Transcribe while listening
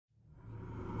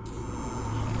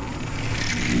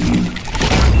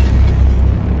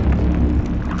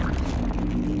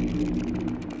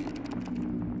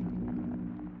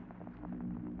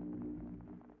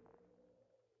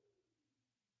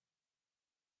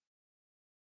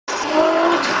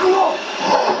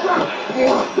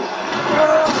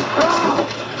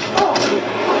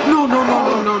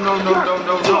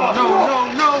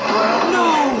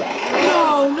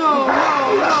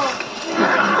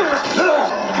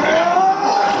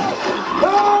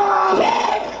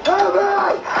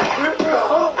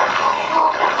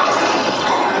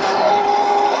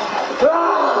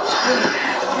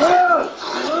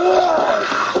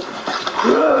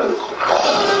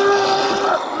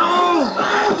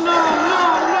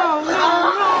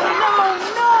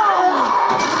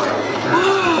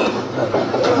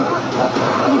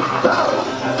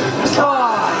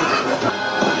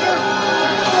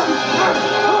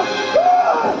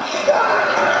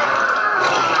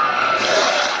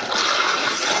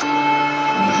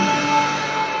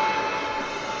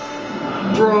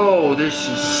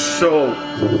so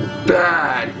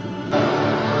bad.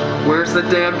 Where's the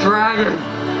damn dragon?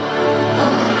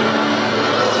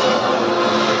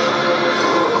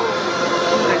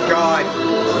 Thank God.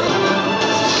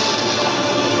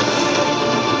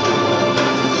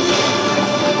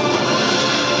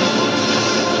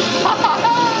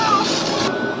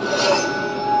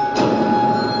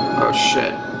 Oh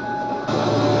shit.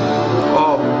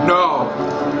 Oh no.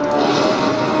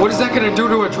 What is that gonna do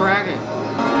to a dragon?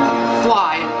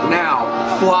 Fly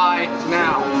now. Fly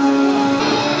now.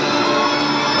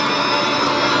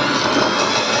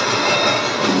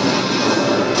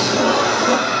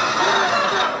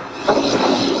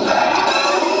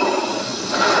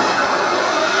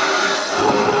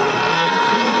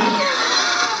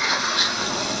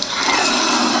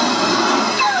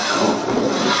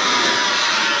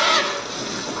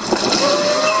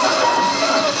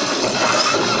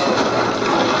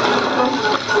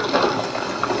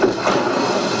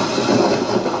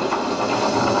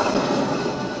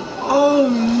 Oh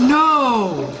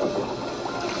no!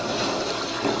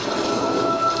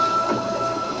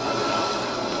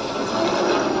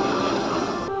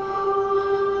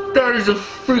 That is a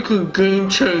freaking game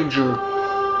changer.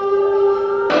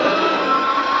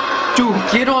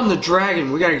 Dude, get on the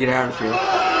dragon. We gotta get out of here.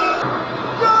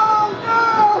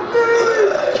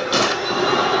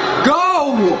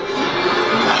 Go!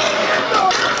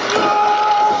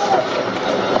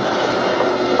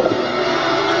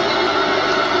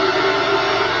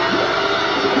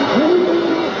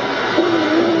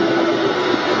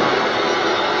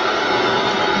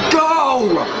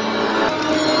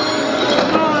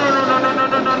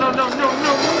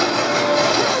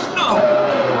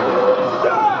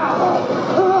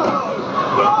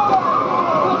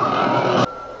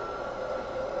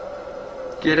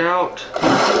 Get out.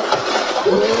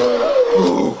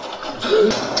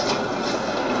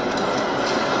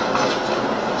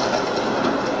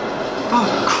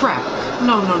 Oh crap.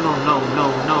 No, no, no, no, no,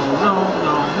 no, no,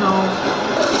 no, no.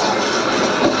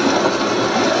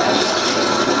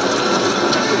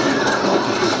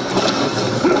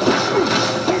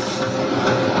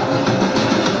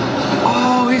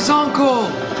 Oh, his uncle.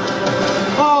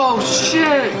 Oh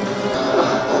shit.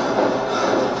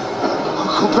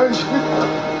 Uncle Benjamin.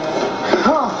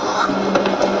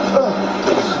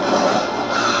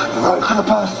 You're right on the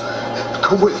path.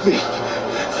 Come with me.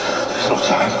 There's no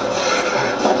time.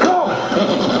 Go!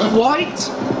 What?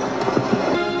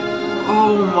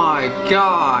 Oh my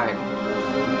God.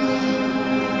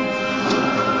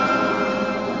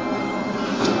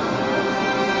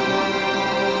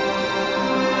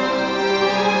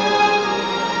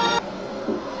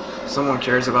 Someone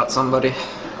cares about somebody,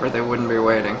 or they wouldn't be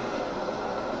waiting.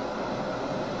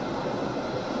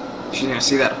 She's gonna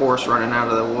see that horse running out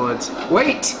of the woods.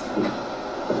 Wait!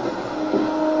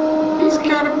 He's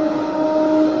got him.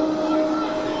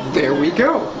 There we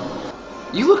go.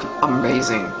 You look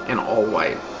amazing in all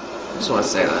white. I just want to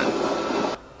say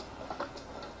that.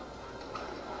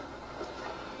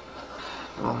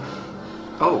 Well,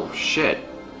 oh shit.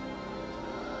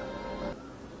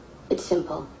 It's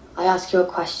simple. I ask you a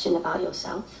question about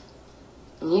yourself,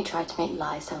 and you try to make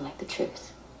lies sound like the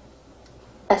truth.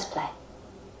 Let's play.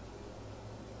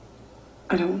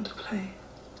 I don't want to play.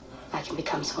 I can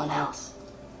become someone else.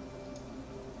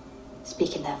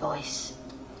 Speak in their voice.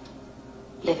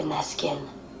 Live in their skin.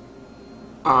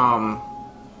 I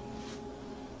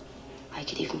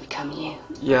could even become you.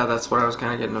 Yeah, that's what I was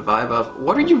kind of getting a vibe of.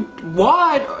 What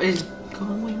is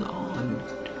going on?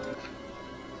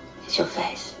 It's your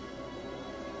face.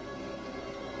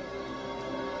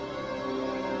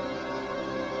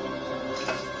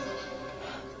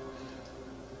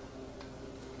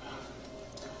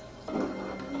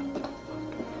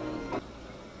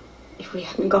 If we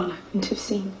hadn't gone, I wouldn't have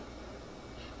seen.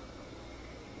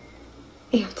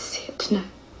 You have to see it to know.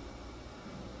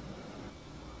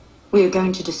 We are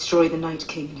going to destroy the Night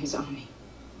King and his army.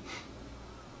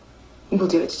 We'll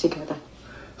do it together.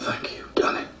 Thank you,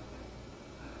 Danny.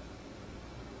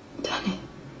 Danny.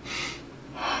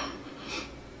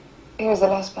 He was the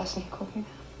last person who called me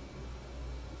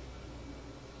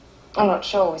that. I'm not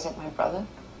sure, was it my brother?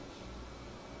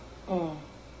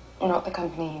 Not the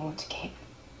company you want to keep.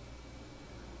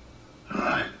 All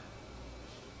right.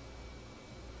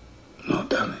 Not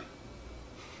Danny.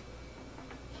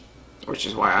 Which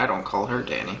is why I don't call her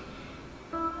Danny.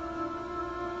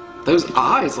 Those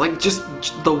eyes, like just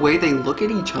the way they look at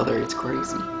each other, it's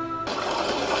crazy.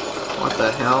 What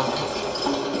the hell?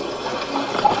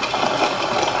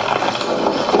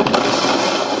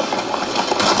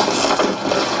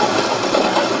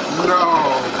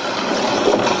 No.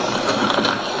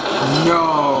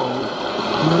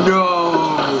 No. No.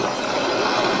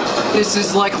 This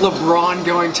is like LeBron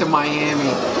going to Miami.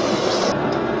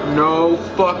 No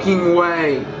fucking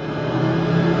way.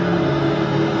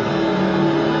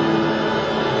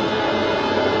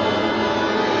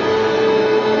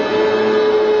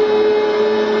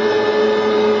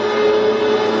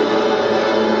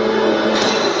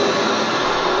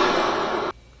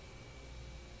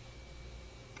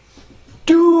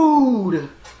 Dude!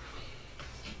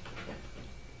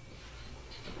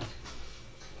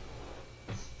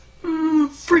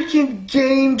 Freaking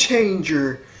game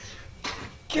changer!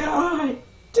 God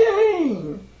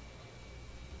dang!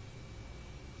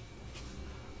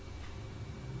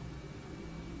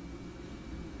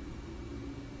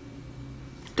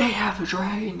 They have a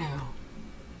dragon now.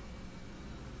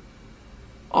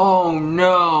 Oh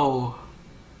no!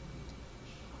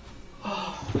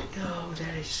 Oh no,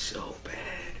 that is so bad.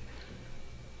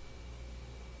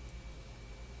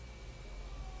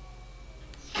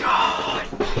 God,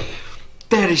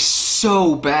 that is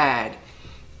so bad.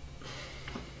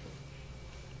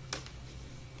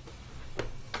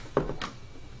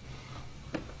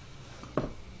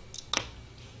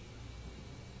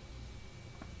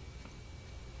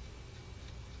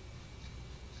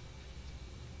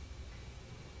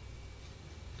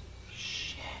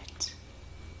 Shit.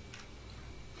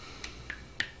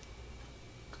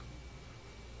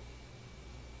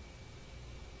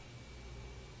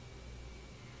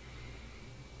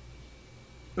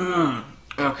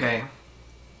 Okay.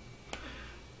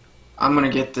 I'm gonna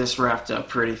get this wrapped up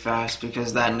pretty fast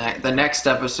because the next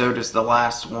episode is the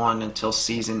last one until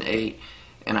season 8,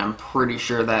 and I'm pretty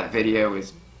sure that video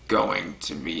is going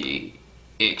to be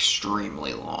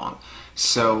extremely long.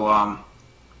 So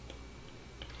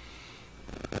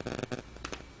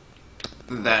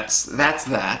that's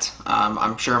that.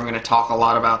 I'm sure I'm gonna talk a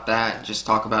lot about that. Just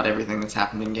talk about everything that's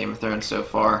happened in Game of Thrones so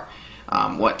far.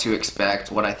 What to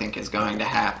expect, what I think is going to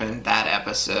happen, that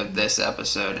episode, this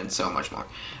episode, and so much more.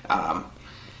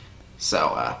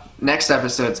 Next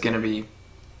episode's going to be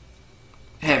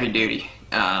heavy duty.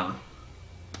 It's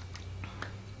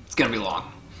going to be long.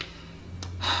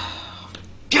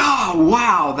 Oh,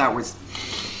 wow, that was...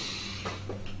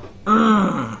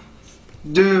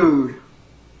 Dude.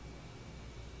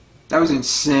 That was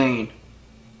insane.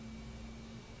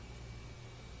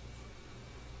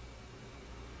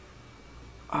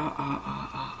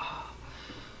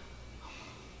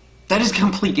 That is a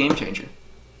complete game changer.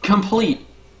 Complete.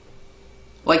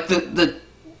 Like the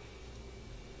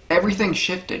everything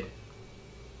shifted.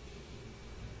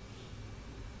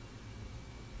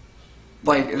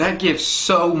 Like that gives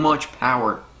so much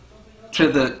power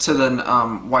to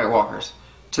the White Walkers,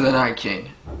 to the Night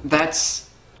King. That's,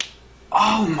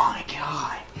 oh my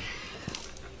god.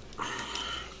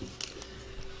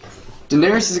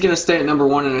 Daenerys is going to stay at number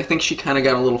 1, and I think she kind of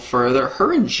got a little further.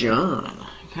 Her and Jon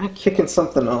kind of kicking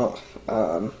something off.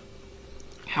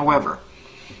 However,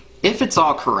 if it's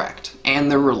all correct, and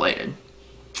they're related,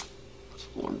 it's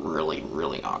really,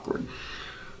 really awkward.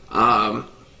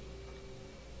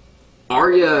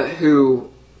 Arya, who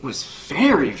was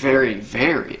very, very,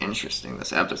 very interesting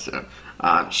this episode,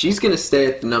 she's going to stay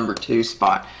at the number 2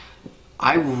 spot.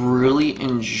 I really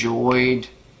enjoyed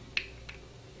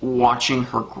watching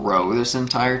her grow this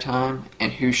entire time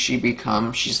and who she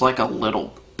becomes. She's like a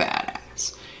little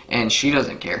badass, and she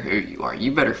doesn't care who you are.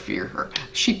 You better fear her.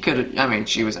 She could, I mean,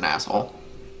 she was an asshole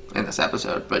in this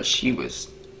episode, but she was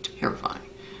terrifying,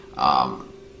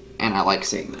 and I like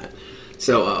seeing that.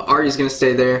 So Arya's gonna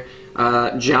stay there.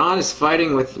 Jon is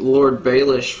fighting with Lord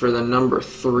Baelish for the number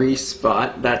 3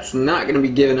 spot. That's not gonna be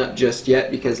given up just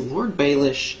yet because Lord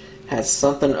Baelish has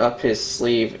something up his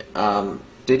sleeve.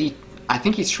 I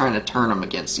think he's trying to turn them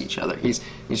against each other. He's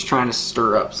trying to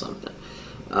stir up something.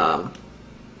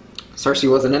 Cersei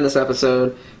wasn't in this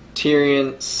episode.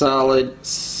 Tyrion, solid.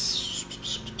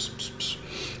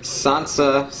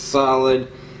 Sansa,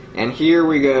 solid. And here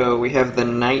we go. We have the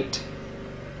Night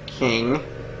King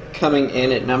coming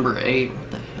in at number 8.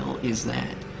 What the hell is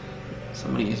that?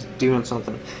 Somebody is doing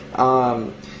something.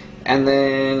 And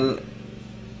then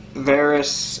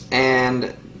Varys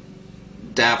and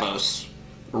Davos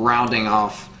rounding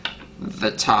off the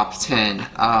top 10.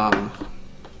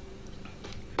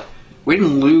 We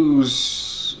didn't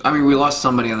lose... I mean, we lost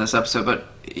somebody in this episode, but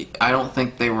I don't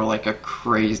think they were like a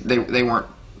crazy... They weren't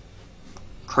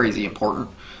crazy important.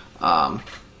 I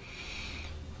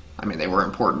mean, they were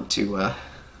important to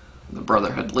the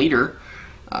Brotherhood leader,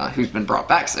 who's been brought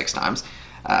back 6 times,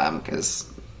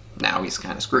 because now he's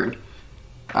kind of screwed.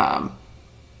 But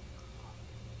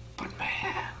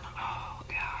man...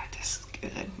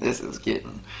 This is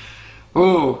getting...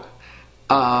 Ooh.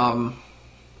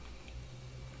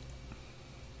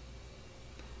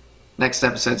 next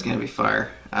episode's gonna be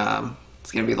fire.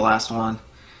 It's gonna be the last one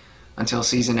until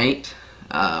season 8,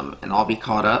 and I'll be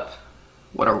caught up.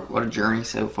 What a journey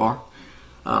so far.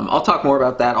 I'll talk more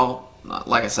about that.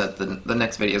 Like I said, the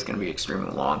next video is gonna be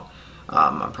extremely long.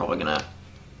 I'm probably gonna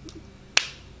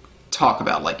talk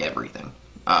about like everything.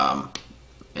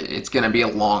 It's gonna be a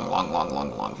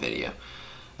long video.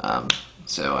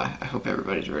 So I hope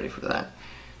everybody's ready for that.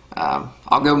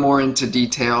 I'll go more into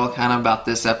detail kind of about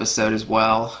this episode as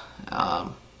well,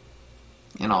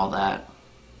 and all that.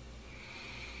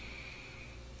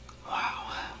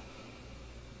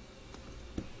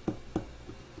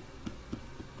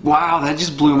 Wow, that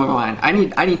just blew my mind.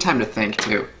 I need time to think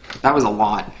too. That was a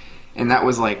lot, and that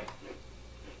was like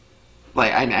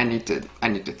I need to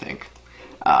think.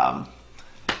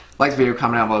 Like the video,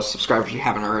 comment down below, subscribe if you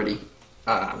haven't already.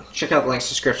 Check out the links,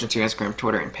 description to Instagram,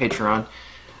 Twitter, and Patreon.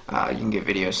 You can get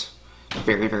videos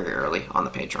very early on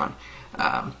the Patreon.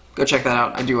 Go check that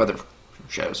out. I do other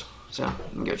shows, so you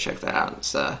can go check that out.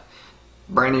 It's a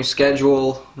brand new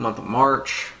schedule. Month of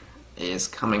March is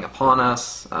coming upon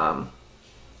us.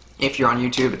 If you're on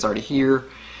YouTube, it's already here.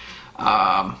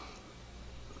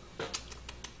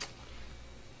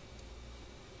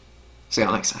 See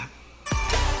you next time.